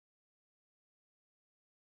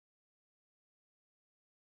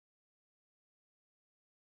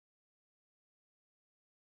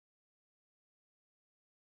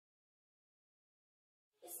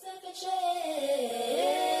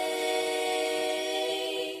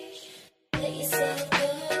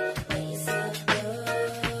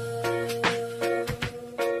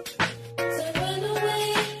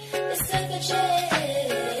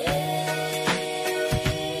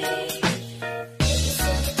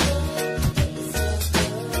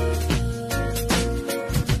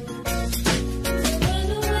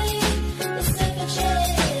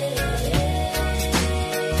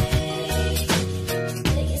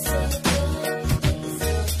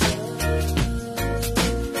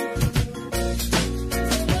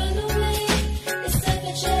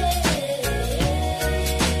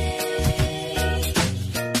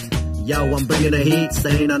Yo, I'm bringing the heat,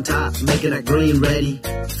 staying on top, making that green ready.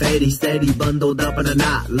 Faddy, steady, bundled up in a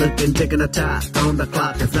knot, looking, ticking a top. On the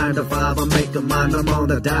clock, it's 9 to 5, I'm making mine, I'm on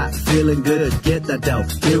the dot. Feeling good, get the dough,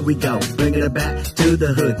 here we go. Bringing it back to the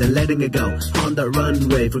hood, then letting it go. On the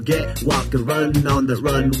runway, forget, walk and run on the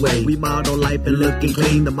runway. We model life and looking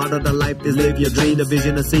clean, the motto of life is live your dream. The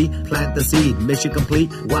vision to see, plant the seed, mission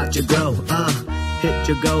complete, watch it grow. Hit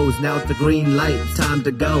your goals, now it's the green light, time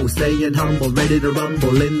to go. Staying humble, ready to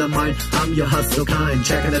rumble in the mind. I'm your hustle kind,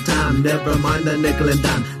 checking the time, never mind the nickel and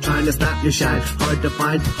dime. Trying to stop your shine, hard to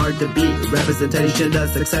find, hard to beat. Representation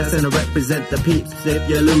of success and I represent the peeps. If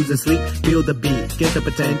you're losing sleep, feel the beat, get the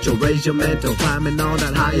potential, raise your mental. Climbing on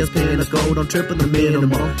that highest pinnacle, don't trip on the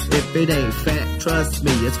minimal. If it ain't fact, trust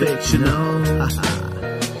me, it's fictional.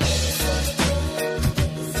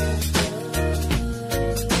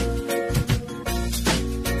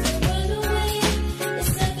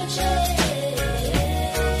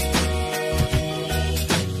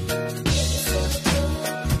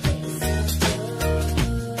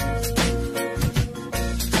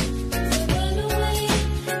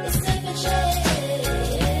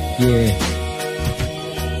 Yeah.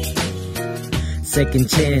 Second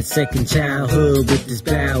chance, second childhood with this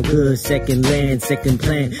bow good. Second land, second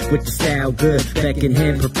plan with the style good. Back in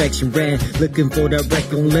hand, perfection ran. Looking for that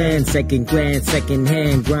wreck on land. Second glance, second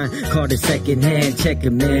hand grind. Caught it second hand,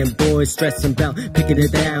 checking man. Boys stressing about picking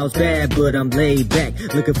it out bad, but I'm laid back.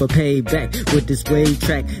 Looking for payback with this wave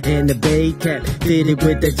track and the bay cap. Fitted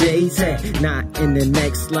with the J's hat. Not in the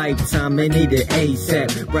next lifetime, I need it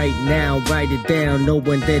ASAP. Right now, write it down,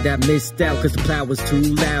 knowing that I missed out. Cause the plow was too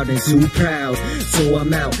loud and too proud. So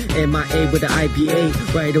I'm out, MIA with the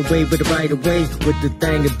IPA, right away with the right away, with the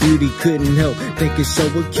thing of beauty, couldn't help, making show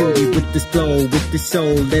a cutie, with this flow, with the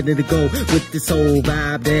soul, letting it go, with this whole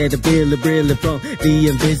vibe that I really from the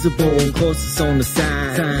invisible, of course it's on the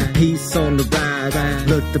side, peace on the rise,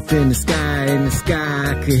 looked up in the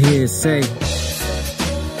sky, I could hear it say,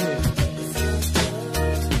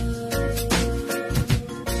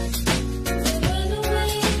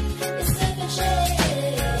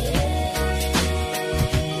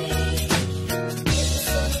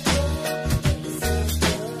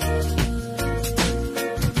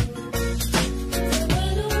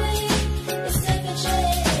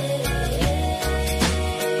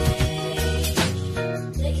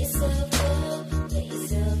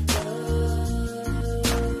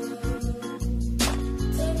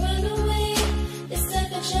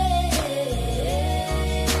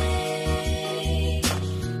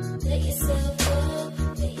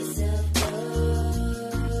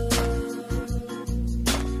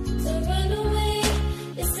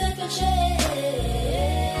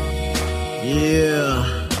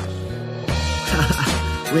 Yeah.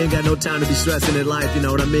 We ain't got no time to be stressing in life, you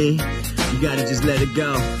know what I mean? You gotta just let it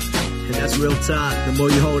go. And that's real talk. The more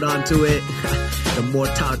you hold on to it, the more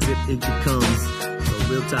toxic it becomes. So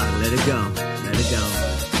real talk, let it go. Let it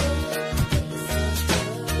go.